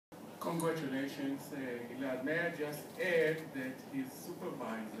Congratulations, Gilad. May I just add that his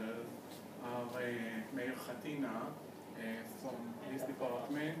supervisors are Meir Khatina from this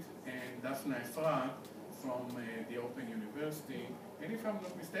department and Daphna Efrat from the Open University. And if I'm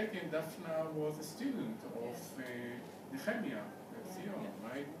not mistaken, Daphna was a student of Nehemia, Levtzion,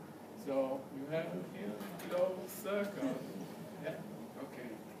 right? So you have here a close circle. Yeah, okay,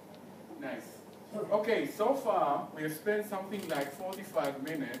 nice. Okay, so far we have spent something like 45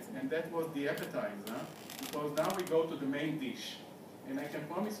 minutes, and that was the appetizer, because now we go to the main dish. And I can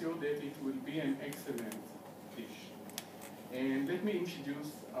promise you that it will be an excellent dish. And let me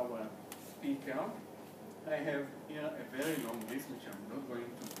introduce our speaker. I have here a very long list, which I'm not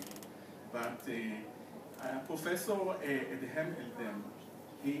going to read, but Professor Edhem Eldem.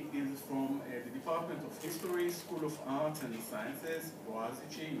 He is from the Department of History, School of Arts and Sciences,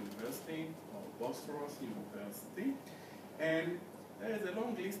 Boğaziçi University, or Bosphorus University. And there is a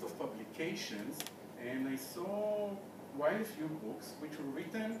long list of publications, and I saw quite a few books which were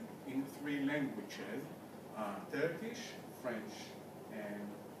written in 3 languages, Turkish, French, and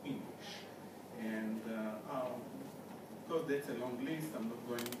English. And because that's a long list, I'm not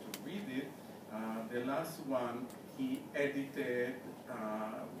going to read it. The last one he edited,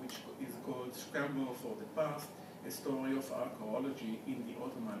 which is called Scramble for the Past, a story of archaeology in the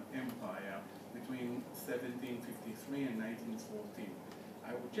Ottoman Empire between 1753 and 1914.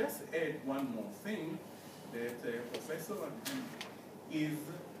 I would just add one more thing, that Professor Edhem is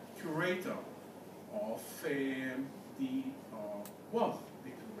curator of was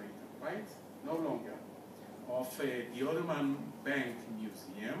the curator, right? No longer, of the Ottoman Bank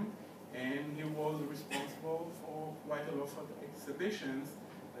Museum, and he was responsible for quite a lot of exhibitions.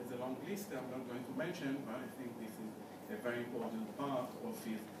 There's a long list I'm not going to mention, but I think this is a very important part of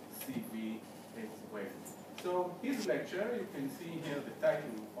his CV as well. So his lecture, you can see here the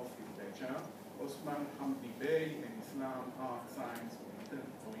title of his lecture, Osman, Hamdi and Islam, Art, Science,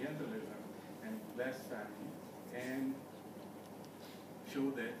 Orientalism, and Blasphemy, and show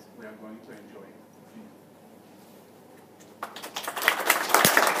that we are going to enjoy it.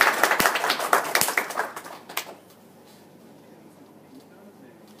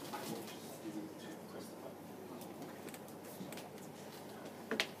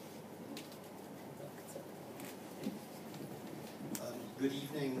 Good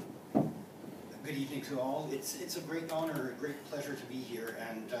evening. Good evening to all. It's a great honor, a great pleasure to be here,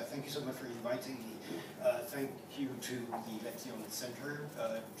 and thank you so much for inviting me. Thank you to the Levtzion Center,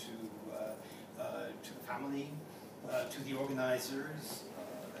 to the family, to the organizers,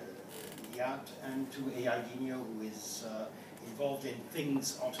 Yad, and to Eldem, who is involved in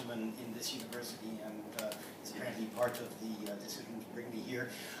things Ottoman in this university and is apparently part of the decision to bring me here.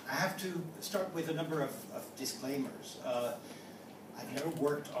 I have to start with a number of disclaimers. I've never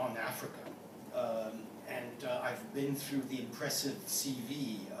worked on Africa, and I've been through the impressive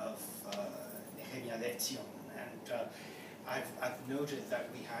CV of Nehemia Levtzion, and I've noted that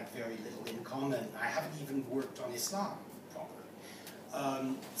we had very little in common. I haven't even worked on Islam properly.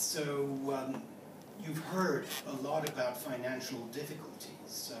 You've heard a lot about financial difficulties,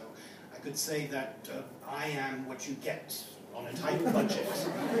 so I could say that I am what you get on a tight budget.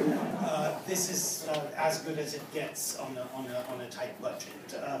 This is as good as it gets on a tight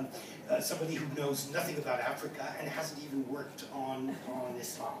budget. Somebody who knows nothing about Africa and hasn't even worked on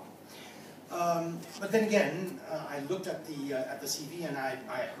Islam. But then again, I looked at the CV and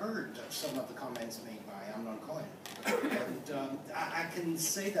I heard some of the comments made by Amnon Cohen, and I can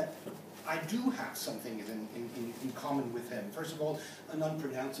say that I do have something in common with him. First of all, an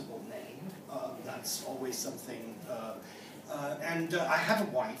unpronounceable name. That's always something. And I have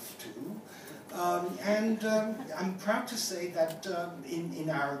a wife too, and I'm proud to say that in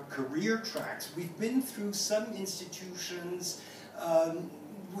our career tracks we've been through some institutions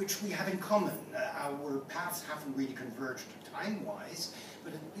which we have in common. Our paths haven't really converged time-wise,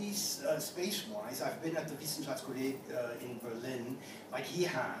 but at least space-wise. I've been at the Wissenschaftskolleg in Berlin, like he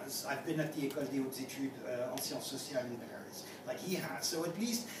has. I've been at the École des Hautes Études en Sciences Sociales in Paris, like he has. So at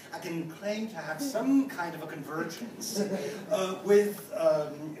least I can claim to have some kind of a convergence with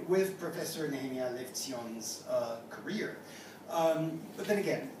Professor Nehemia Levtzion's career. But then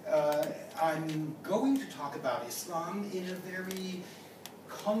again, I'm going to talk about Islam in a very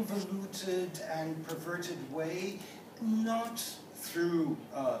convoluted and perverted way, not through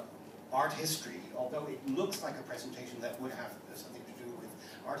art history, although it looks like a presentation that would have something to do with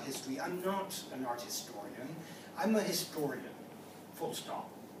art history. I'm not an art historian. I'm a historian, full stop.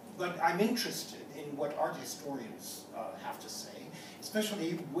 but I'm interested in what art historians have to say,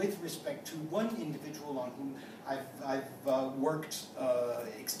 especially with respect to one individual on whom I've worked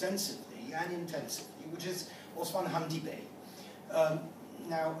extensively and intensively, which is Osman Hamdi Bey.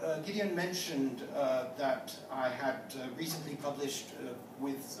 Now, Gideon mentioned that I had recently published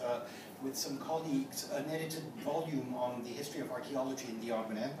with some colleagues an edited volume on the history of archaeology in the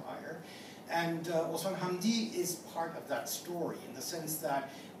Ottoman Empire. And Osman Hamdi is part of that story in the sense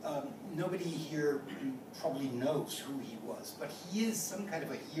that nobody here probably knows who he was, but he is some kind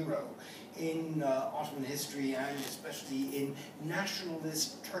of a hero in Ottoman history and especially in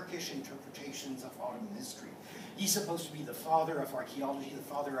nationalist Turkish interpretations of Ottoman history. He's supposed to be the father of archaeology, the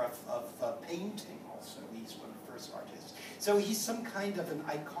father of painting also. He's one of the first artists. So he's some kind of an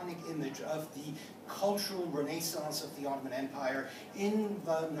iconic image of the cultural renaissance of the Ottoman Empire in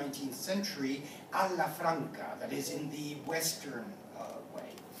the 19th century, alla Franca, that is in the Western way.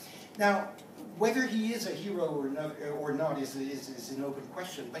 Now, whether he is a hero or not is an open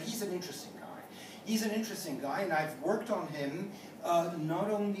question, but he's an interesting guy. He's an interesting guy, and I've worked on him not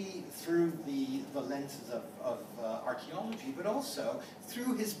only through the lenses of archaeology, but also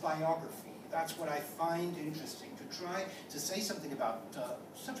through his biography. That's what I find interesting, to try to say something about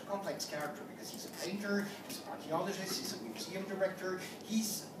such a complex character, because he's a painter, he's an archaeologist, he's a museum director,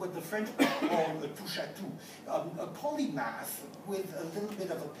 he's what the French call a touche-à-tout, a polymath with a little bit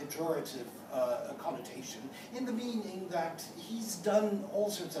of a pejorative connotation, in the meaning that he's done all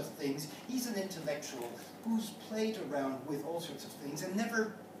sorts of things. He's an intellectual who's played around with all sorts of things and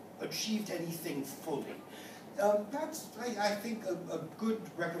never achieved anything fully. That's, I think, a good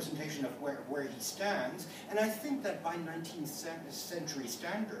representation of where he stands, and I think that by 19th century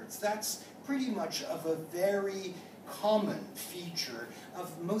standards, that's pretty much of a very common feature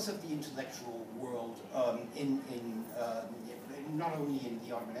of most of the intellectual world not only in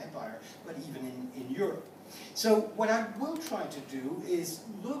the Ottoman Empire, but even in Europe. So what I will try to do is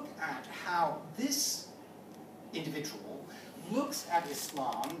look at how this individual looks at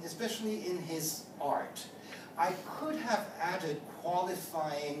Islam, especially in his art. I could have added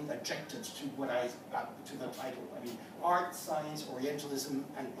qualifying adjectives to to the title. I mean, art, science, Orientalism,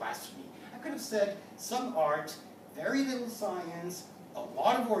 and blasphemy. I could have said some art, very little science, a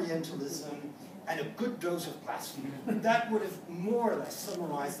lot of Orientalism, and a good dose of blasphemy. That would have more or less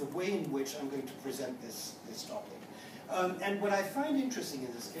summarized the way in which I'm going to present this topic. And what I find interesting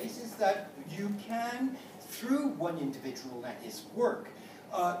in this case is that you can, through one individual and his work,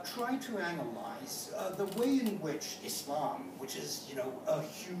 try to analyze the way in which Islam, which is, you know, a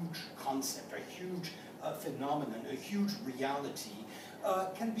huge concept, a huge phenomenon, a huge reality,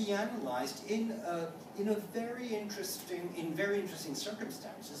 can be analyzed in very interesting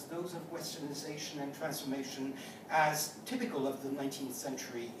circumstances, those of Westernization and transformation as typical of the 19th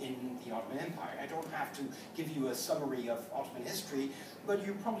century in the Ottoman Empire. I don't have to give you a summary of Ottoman history, but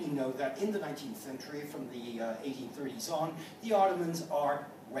you probably know that in the 19th century, from the 1830s on, the Ottomans are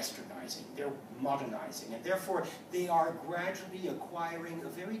Westernizing, they're modernizing, and therefore they are gradually acquiring a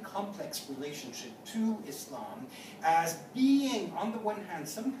very complex relationship to Islam as being, on the one hand,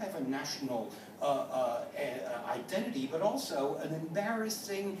 some kind of a national identity, but also an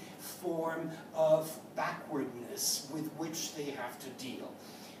embarrassing form of backwardness with which they have to deal.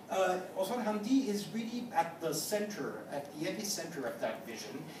 Osman Hamdi is really at the center, at the epicenter of that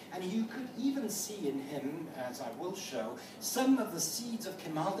vision, and you could even see in him, as I will show, some of the seeds of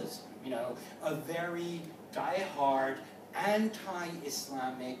Kemalism, you know, a very die-hard,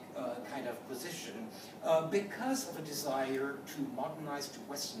 anti-Islamic kind of position, because of a desire to modernize, to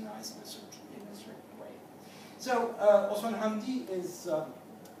westernize in a certain way. So Osman Hamdi is,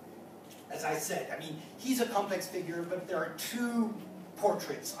 as I said, I mean, he's a complex figure, but there are two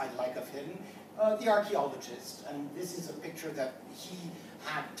portraits I like of him. The archaeologist, and this is a picture that he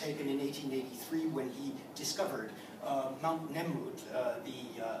had taken in 1883 when he discovered Mount Nemrut,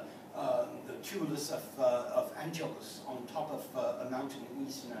 the tumulus of Angelus on top of a mountain in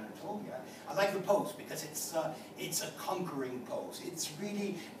eastern Anatolia. I like the pose because it's a conquering pose. It's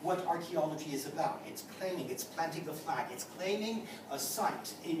really what archaeology is about. It's claiming, it's planting the flag, it's claiming a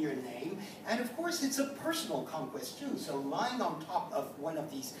site in your name, and of course it's a personal conquest too. So lying on top of one of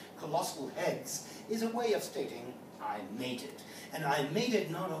these colossal heads is a way of stating, I made it. And I made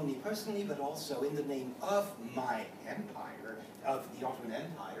it not only personally, but also in the name of my empire, of the Ottoman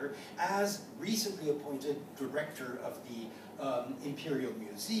Empire, as recently appointed director of the Imperial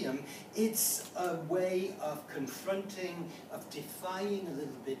Museum. It's a way of confronting, of defying a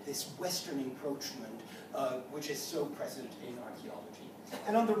little bit this Western encroachment, which is so present in archaeology.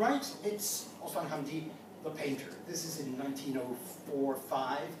 And on the right, it's Osman Hamdi the painter. This is in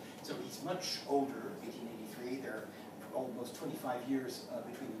 1904-5, so he's much older, 1883. There are almost 25 years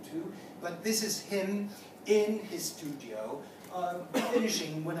between the two. But this is him in his studio,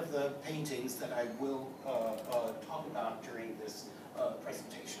 finishing one of the paintings that I will talk about during this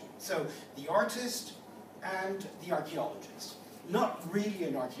presentation. So the artist and the archaeologist. Not really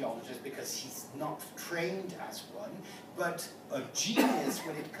an archaeologist because he's not trained as one, but a genius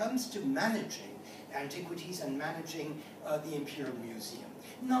when it comes to managing antiquities and managing the Imperial Museum.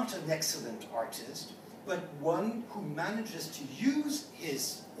 Not an excellent artist, but one who manages to use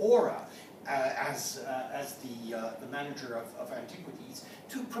his aura as the manager of antiquities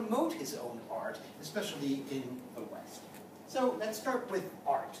to promote his own art, especially in the West. So let's start with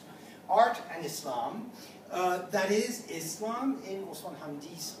art. Art and Islam. That is, Islam in Osman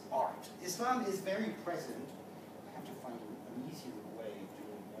Hamdi's art. Islam is very present. I have to find an easier way of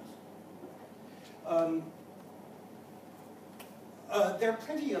doing this. There are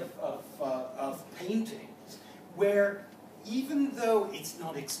plenty of paintings where, even though it's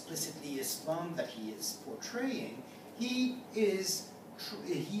not explicitly Islam that he is portraying, he is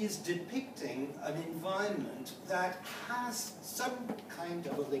depicting an environment that has some kind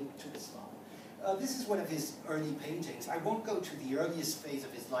of a link to Islam. This is one of his early paintings. I won't go to the earliest phase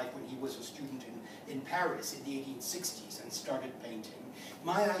of his life when he was a student in Paris in the 1860s and started painting.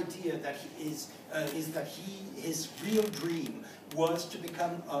 My idea that is that his real dream was to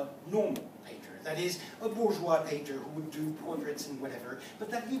become a normal painter. That is, a bourgeois painter who would do portraits and whatever, but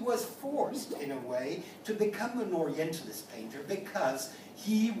that he was forced, in a way, to become an Orientalist painter because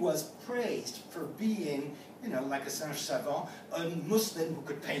he was praised for being, you know, like a Saint-Savant, a Muslim who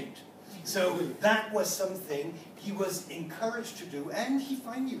could paint. So that was something he was encouraged to do, and he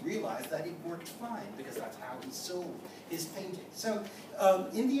finally realized that it worked fine, because that's how he sold his paintings. So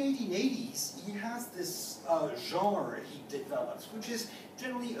in the 1880s, he has this genre he develops, which is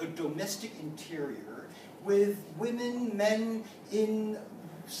generally a domestic interior with women, men in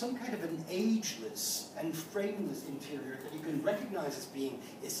some kind of an ageless and frameless interior that you can recognize as being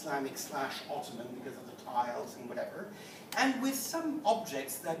Islamic/Ottoman because of the tiles and whatever, and with some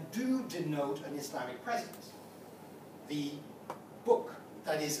objects that do denote an Islamic presence. The book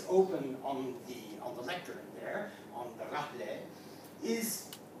that is open on the lectern there, on the Rahle,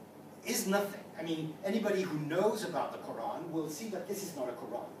 is nothing. I mean, anybody who knows about the Quran will see that this is not a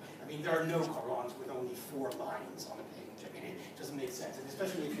Quran. I mean, there are no Qurans with only 4 lines on a page. I mean, it doesn't make sense. And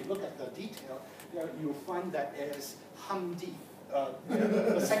especially if you look at the detail, you'll find that there's Hamdi.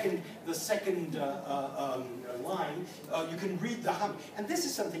 The second line, you can read the Ham. And this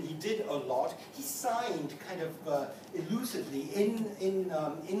is something he did a lot. He signed kind of elusively in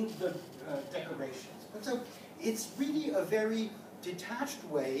the decorations. But so it's really a very detached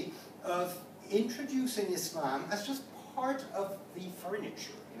way of introducing Islam as just part of the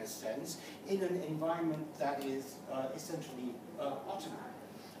furniture, in a sense, in an environment that is essentially Ottoman.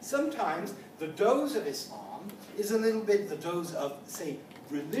 Sometimes the dose of Islam is a little bit the dose of, say,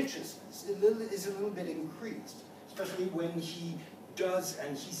 religiousness. Is a little bit increased, especially when he does,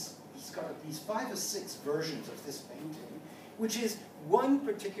 and he's got at least 5 or 6 versions of this painting, which is one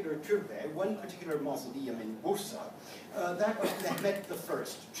particular türbe, one particular mausoleum in Bursa, that of Mehmet I,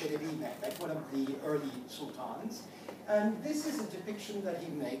 Çelebi Mehmet, one of the early sultans. And this is a depiction that he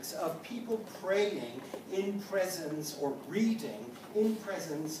makes of people praying in presence, or reading in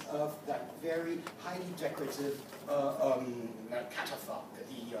presence of that very highly decorative catafalque,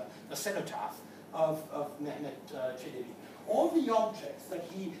 the cenotaph of Mehmet Çelebi. All the objects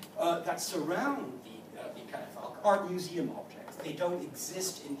that surround the catafalque are museum objects. They don't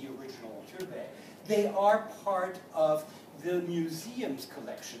exist in the original türbe. They are part of the museum's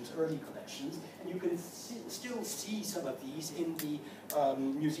collections, early collections, and you can still see some of these in the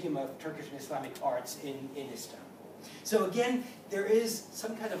Museum of Turkish and Islamic Arts in Istanbul. So again, there is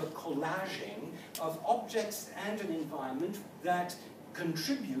some kind of a collaging of objects and an environment that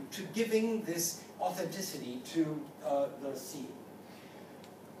contribute to giving this authenticity to the scene.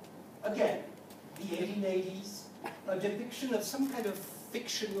 Again, the 1880s, a depiction of some kind of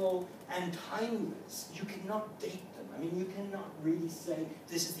fictional and timeless. You cannot date them. I mean, you cannot really say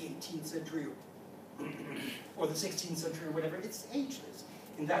this is the 18th century or the 16th century or whatever. It's ageless.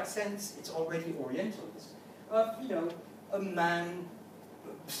 In that sense, it's already Orientalist. You know, a man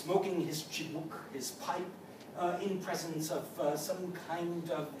smoking his chibuk, his pipe, in presence of some kind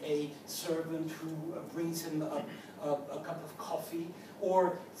of a servant who brings him a cup of coffee,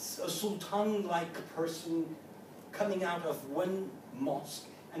 or a sultan-like person coming out of one mosque,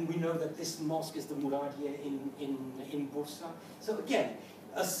 and we know that this mosque is the Muradiye in Bursa. So again,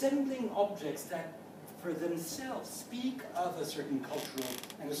 assembling objects that for themselves speak of a certain cultural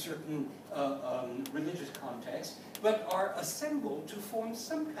and a certain religious context, but are assembled to form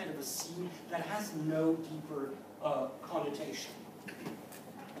some kind of a scene that has no deeper connotation.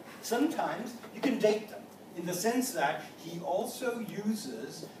 Sometimes you can date them, in the sense that he also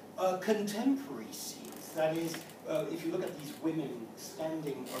uses contemporary scenes. That is, if you look at these women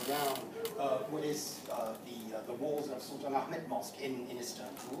standing around what is the walls of Sultan Ahmet Mosque in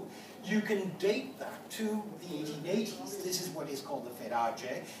Istanbul, you can date that to the 1880s. This is what is called the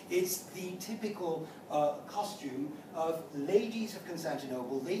ferace. It's the typical costume of ladies of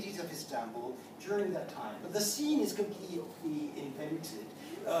Constantinople, ladies of Istanbul during that time. But the scene is completely invented.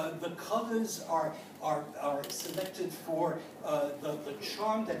 The colors are selected for the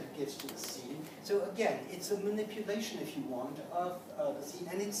charm that it gives to the scene. So again, it's a manipulation, if you want, of the scene,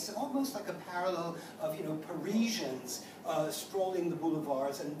 and it's almost like a parallel of Parisians strolling the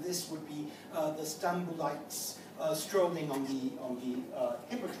boulevards, and this would be the Stambulites strolling on the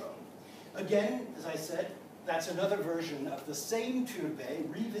hippodrome. Again, as I said, that's another version of the same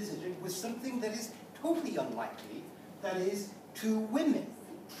turbe revisited with something that is totally unlikely. That is, two women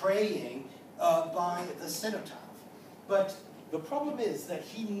praying by the cenotaph. But the problem is that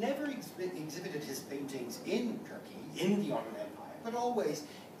he never exhibited his paintings in Turkey, in the Ottoman Empire, but always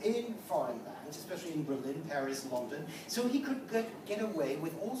in foreign lands, especially in Berlin, Paris, London, so he could get away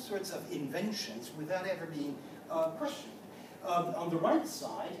with all sorts of inventions without ever being questioned. On the right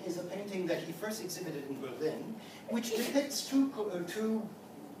side is a painting that he first exhibited in Berlin, which depicts two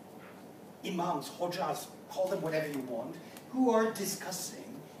imams, hojas, call them whatever you want, who are discussing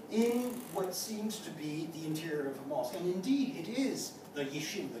in what seems to be the interior of a mosque. And indeed, it is the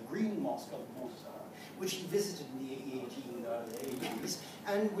Yeshil, the green mosque of Bursa, which he visited in the 1880s,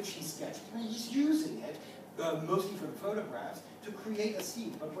 and which he sketched. And he's using it, mostly from photographs, to create a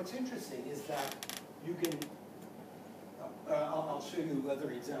scene. But what's interesting is that you can, I'll show you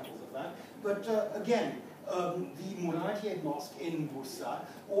other examples of that. But again, the Muratiyeh Mosque in Bursa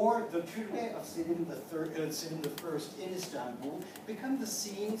or the Türbe of Selim I in Istanbul become the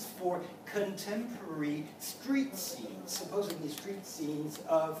scenes for contemporary street scenes, supposedly street scenes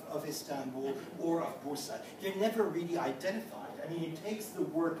of Istanbul or of Bursa. They're never really identified. I mean, it takes the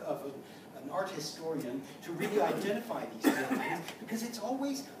work of an art historian to really identify these buildings, because it's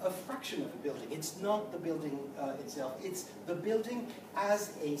always a fraction of a building. It's not the building itself. It's the building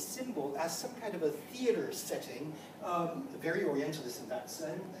as a symbol, as some kind of a theater setting, very Orientalist in that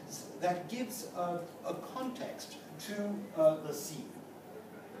sense, that gives a context to the scene.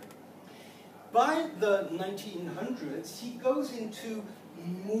 By the 1900s, he goes into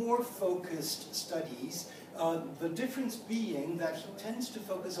more focused studies. The difference being that he tends to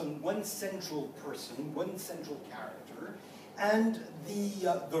focus on one central person, one central character, and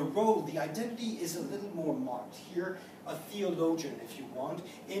the role, the identity is a little more marked. Here, a theologian, if you want,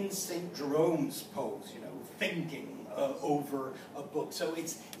 in St. Jerome's pose, thinking over a book. So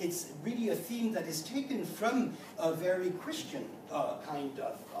it's really a theme that is taken from a very Christian kind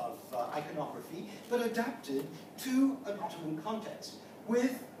of iconography, but adapted to an Ottoman context,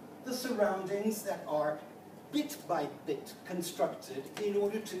 with the surroundings that are bit by bit constructed in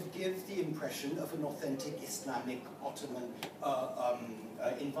order to give the impression of an authentic Islamic Ottoman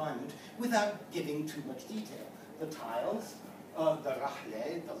environment without giving too much detail. The tiles, the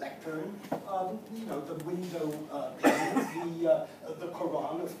rahle, the lectern, the window panes, the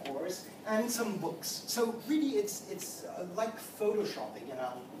Quran, of course, and some books. So really, it's like photoshopping, and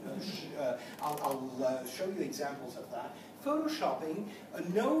I'll show you examples of that. Photoshopping,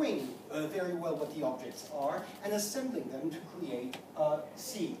 knowing very well what the objects are, and assembling them to create a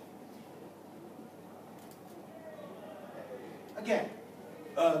scene. Again,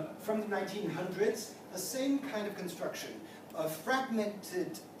 from the 1900s, the same kind of construction. A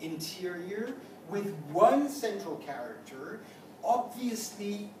fragmented interior with one central character,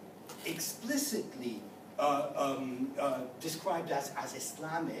 obviously, explicitly described as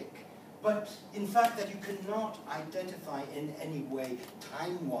Islamic, but in fact that you cannot identify in any way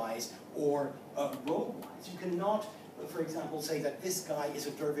time-wise or role-wise. You cannot, for example, say that this guy is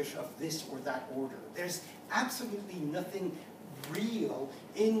a dervish of this or that order. There's absolutely nothing real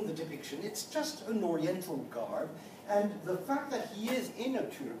in the depiction. It's just an Oriental garb, and the fact that he is in a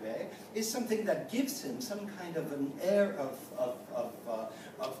turbe is something that gives him some kind of an air of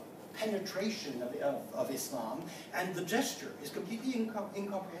penetration of Islam, and the gesture is completely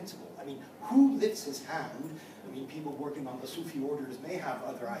incomprehensible. I mean, who lifts his hand? I mean, people working on the Sufi orders may have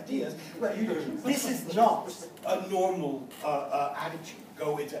other ideas, but this is not a normal attitude.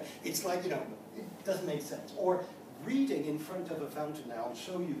 It's like, it doesn't make sense. Or reading in front of a fountain, now I'll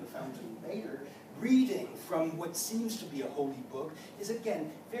show you the fountain later, reading from what seems to be a holy book is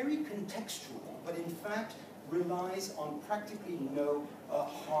again very contextual, but in fact relies on practically no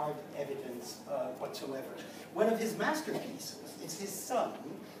hard evidence whatsoever. One of his masterpieces is his son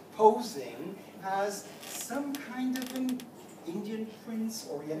posing as some kind of an Indian prince,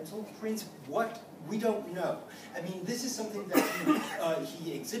 Oriental prince, what? We don't know. I mean, this is something that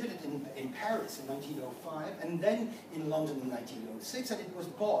he exhibited in Paris in 1905, and then in London in 1906, and it was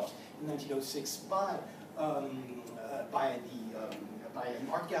bought in 1906 by an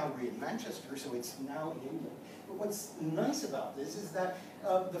art gallery in Manchester, so it's now in England. But what's nice about this is that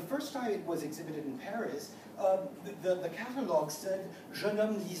the first time it was exhibited in Paris, the catalogue said, jeune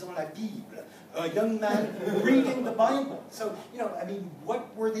homme lisant la Bible, a young man reading the Bible. So, you know, I mean,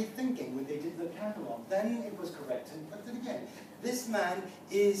 what were they thinking when they did the catalogue? Then it was corrected, but then again, this man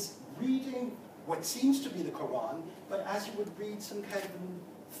is reading what seems to be the Quran, but as you would read some kind of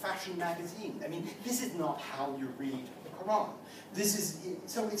fashion magazine. I mean, this is not how you read the Quran. This is,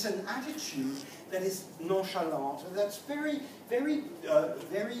 so it's an attitude that is nonchalant, that's very, very,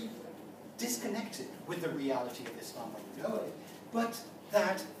 very disconnected with the reality of Islam when you know it, but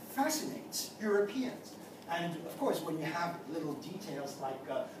that fascinates Europeans. And of course, when you have little details like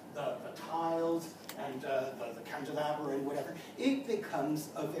the tiles and the candelabra and whatever, it becomes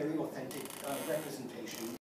a very authentic representation